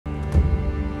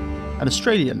An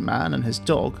Australian man and his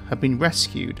dog had been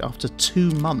rescued after 2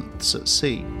 months at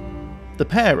sea. The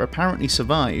pair apparently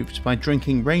survived by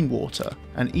drinking rainwater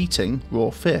and eating raw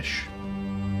fish.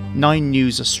 9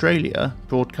 News Australia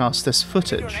broadcast this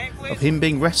footage of him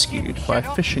being rescued by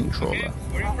a fishing trawler.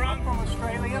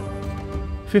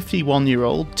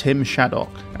 51-year-old Tim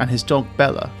Shaddock and his dog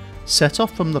Bella set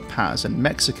off from La Paz in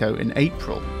Mexico in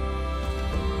April.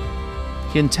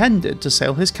 He intended to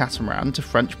sail his catamaran to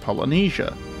French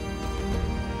Polynesia,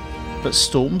 but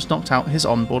storms knocked out his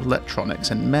onboard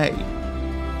electronics in May.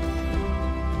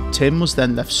 Tim was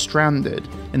then left stranded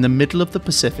in the middle of the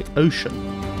Pacific Ocean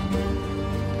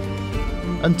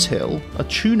until a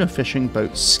tuna fishing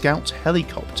boat's scout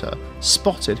helicopter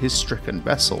spotted his stricken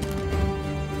vessel.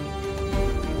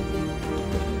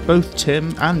 Both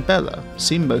Tim and Bella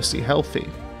seem mostly healthy.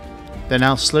 They're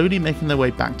now slowly making their way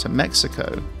back to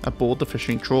Mexico aboard the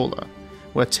fishing trawler,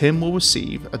 where Tim will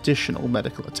receive additional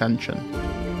medical attention.